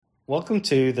Welcome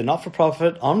to the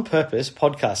Not-for-Profit on Purpose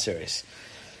podcast series.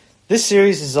 This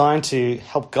series is designed to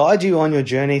help guide you on your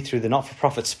journey through the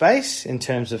not-for-profit space in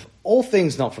terms of all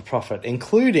things not-for-profit,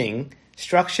 including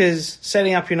structures,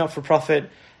 setting up your not-for-profit,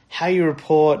 how you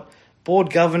report, board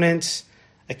governance,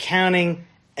 accounting,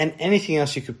 and anything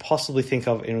else you could possibly think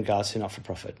of in regards to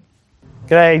not-for-profit.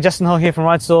 G'day, Justin Hall here from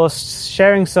RightSource,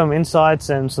 sharing some insights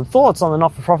and some thoughts on the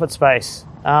not-for-profit space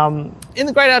in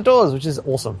the great outdoors, which is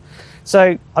awesome.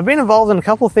 So I've been involved in a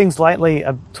couple of things lately,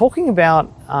 talking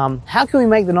about how can we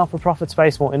make the not-for-profit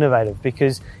space more innovative,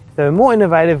 because if they're more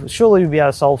innovative, surely we'll be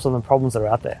able to solve some of the problems that are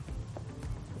out there.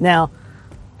 Now,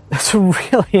 that's a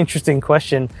really interesting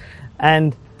question,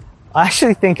 and I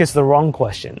actually think it's the wrong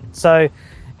question. So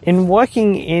in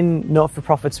working in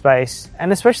not-for-profit space,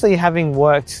 and especially having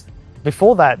worked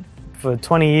before that for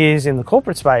 20 years in the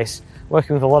corporate space,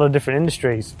 working with a lot of different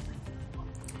industries,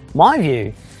 my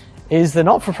view is the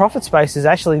not-for-profit space is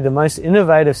actually the most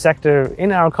innovative sector in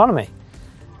our economy.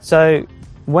 So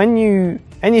when you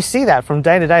see that from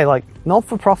day to day, like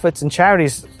not-for-profits and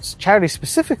charities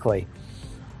specifically,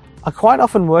 are quite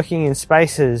often working in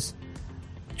spaces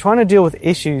trying to deal with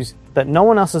issues that no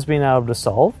one else has been able to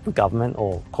solve, the government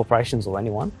or corporations or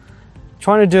anyone,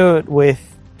 trying to do it with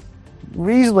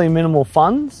reasonably minimal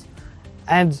funds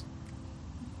and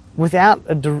without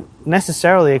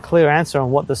necessarily a clear answer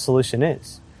on what the solution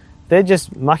is. They're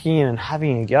just mucking in and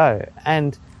having a go.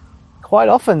 And quite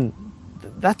often,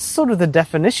 that's sort of the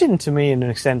definition to me in an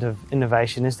extent of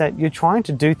innovation, is that you're trying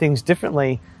to do things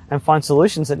differently and find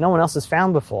solutions that no one else has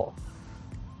found before.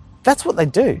 That's what they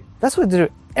do. That's what they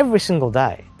do every single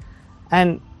day.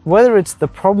 And whether it's the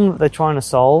problem that they're trying to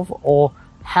solve or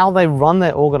how they run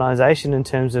their organization in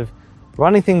terms of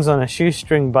running things on a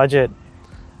shoestring budget,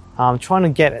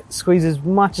 trying to squeeze as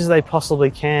much as they possibly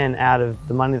can out of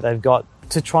the money they've got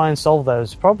to try and solve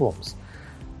those problems,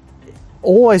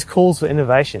 always calls for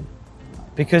innovation.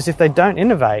 Because if they don't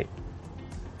innovate,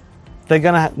 they're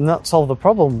going to not solve the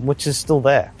problem, which is still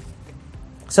there.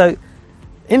 So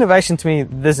innovation to me,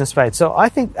 business space. So I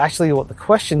think actually what the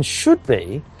question should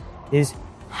be is,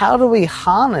 how do we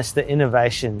harness the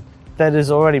innovation that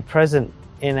is already present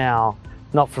in our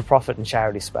not-for-profit and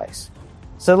charity space?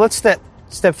 So let's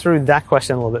step through that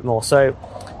question a little bit more. So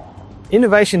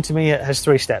innovation to me has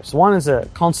three steps. One is a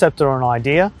concept or an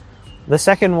idea. The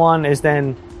second one is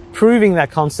then proving that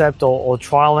concept or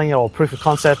trialing it, or proof of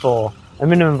concept, or a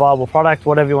minimum viable product,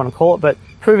 whatever you want to call it, but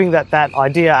proving that that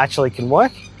idea actually can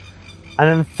work. And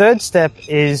then the third step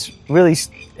is really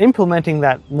implementing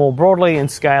that more broadly and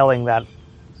scaling that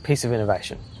piece of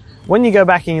innovation. When you go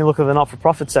back and you look at the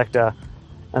not-for-profit sector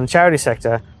and the charity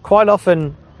sector, quite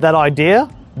often that idea,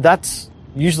 that's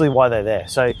usually why they're there.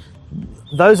 So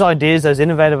those ideas, those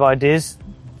innovative ideas,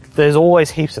 there's always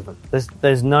heaps of them.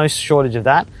 There's no shortage of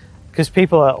that, because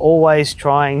people are always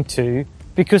trying to,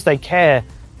 because they care,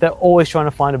 they're always trying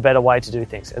to find a better way to do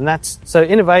things. And that's, so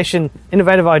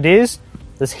innovative ideas,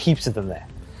 there's heaps of them there.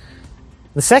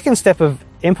 The second step of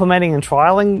implementing and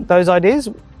trialing those ideas,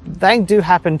 they do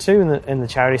happen too in the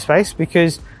charity space,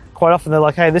 because quite often they're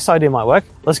like, hey, this idea might work,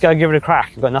 let's go give it a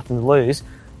crack, we've got nothing to lose.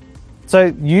 So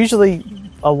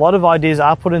usually a lot of ideas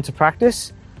are put into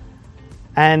practice,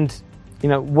 and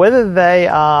whether they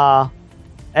are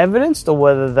evidenced or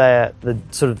whether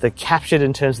they're captured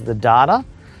in terms of the data,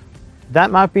 that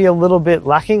might be a little bit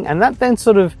lacking, and that then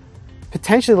sort of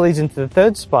potentially leads into the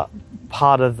third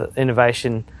part of the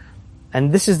innovation.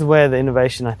 And this is where the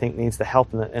innovation, I think, needs the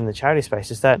help in the charity space,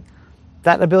 is that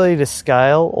ability to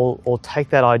scale or take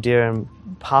that idea and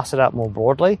pass it out more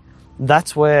broadly.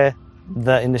 That's where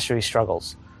the industry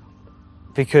struggles,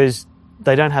 because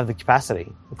they don't have the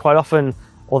capacity quite often,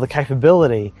 or the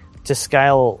capability to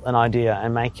scale an idea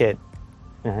and make it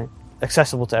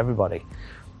accessible to everybody.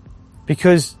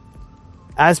 Because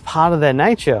as part of their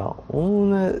nature,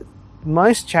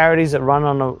 most charities that run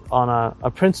on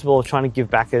a principle of trying to give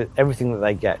back everything that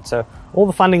they get. So all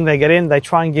the funding they get in, they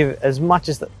try and give as much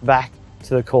as back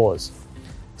to the cause.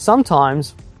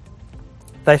 Sometimes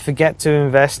they forget to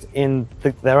invest in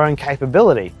their own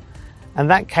capability. And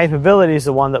that capability is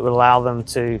the one that would allow them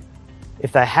to,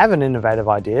 if they have an innovative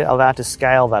idea, allow to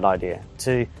scale that idea,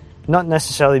 to not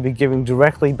necessarily be giving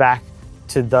directly back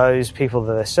to those people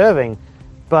that they're serving,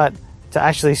 but to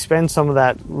actually spend some of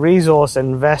that resource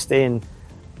and invest in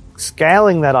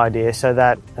scaling that idea so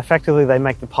that effectively they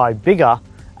make the pie bigger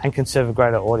and can serve a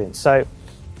greater audience. So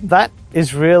that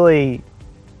is really,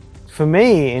 for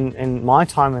me, in my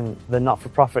time in the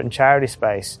not-for-profit and charity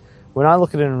space, when I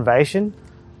look at innovation,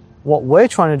 what we're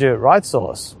trying to do at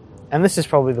RightSource, and this is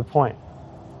probably the point,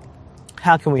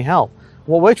 how can we help?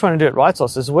 What we're trying to do at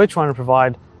RightSource is we're trying to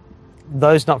provide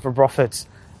those not-for-profits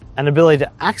an ability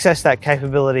to access that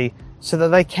capability so that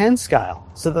they can scale,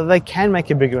 so that they can make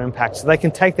a bigger impact, so they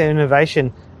can take their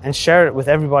innovation and share it with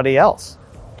everybody else.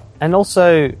 And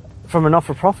also, from a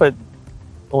not-for-profit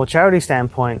or charity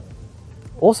standpoint,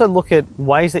 also look at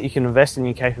ways that you can invest in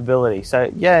your capability.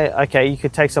 So yeah, okay, you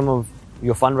could take some of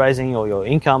your fundraising or your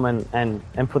income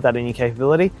and put that in your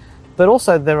capability. But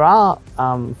also there are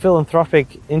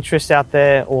philanthropic interests out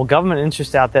there or government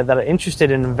interests out there that are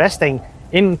interested in investing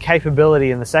in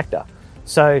capability in the sector.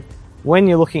 So when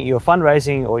you're looking at your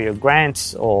fundraising or your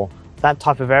grants or that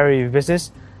type of area of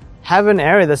business, have an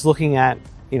area that's looking at,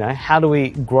 how do we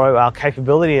grow our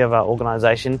capability of our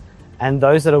organization, and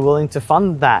those that are willing to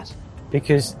fund that,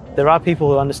 because there are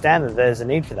people who understand that there's a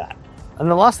need for that. And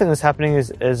the last thing that's happening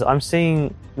is I'm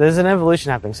seeing there's an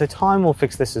evolution happening. So time will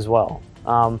fix this as well.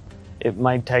 It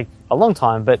may take a long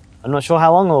time, but I'm not sure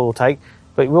how long it will take.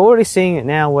 But we're already seeing it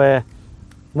now where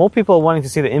more people are wanting to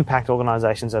see the impact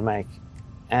organizations make.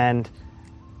 And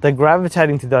they're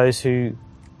gravitating to those who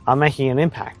are making an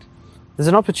impact. There's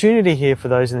an opportunity here for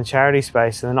those in the charity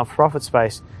space and the not-for-profit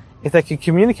space. If they could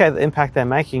communicate the impact they're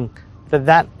making,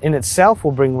 that in itself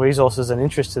will bring resources and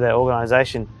interest to their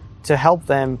organization to help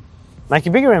them make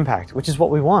a bigger impact, which is what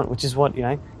we want, which is what,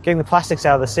 getting the plastics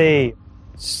out of the sea.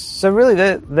 So really,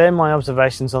 they're my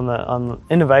observations on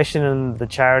innovation in the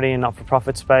charity and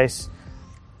not-for-profit space.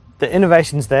 The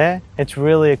innovation's there. It's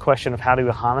really a question of how do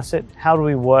we harness it? How do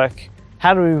we work?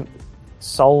 How do we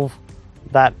solve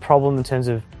that problem in terms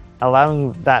of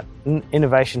allowing that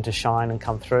innovation to shine and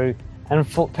come through and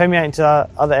permeate into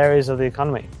other areas of the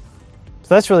economy?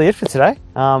 So that's really it for today.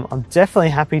 I'm definitely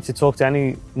happy to talk to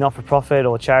any not-for-profit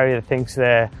or charity that thinks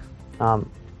they're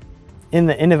in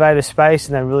the innovative space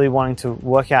and they're really wanting to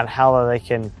work out how they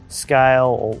can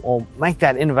scale or make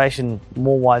that innovation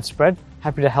more widespread.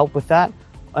 Happy to help with that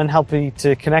and happy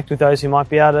to connect with those who might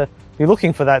be able to be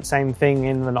looking for that same thing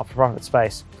in the not-for-profit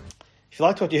space. If you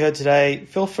liked what you heard today,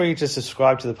 feel free to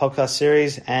subscribe to the podcast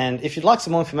series. And if you'd like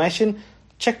some more information,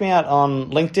 check me out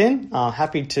on LinkedIn. I'm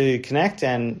happy to connect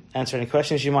and answer any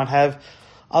questions you might have.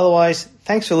 Otherwise,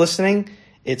 thanks for listening.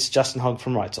 It's Justin Hogg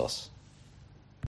from RightSource.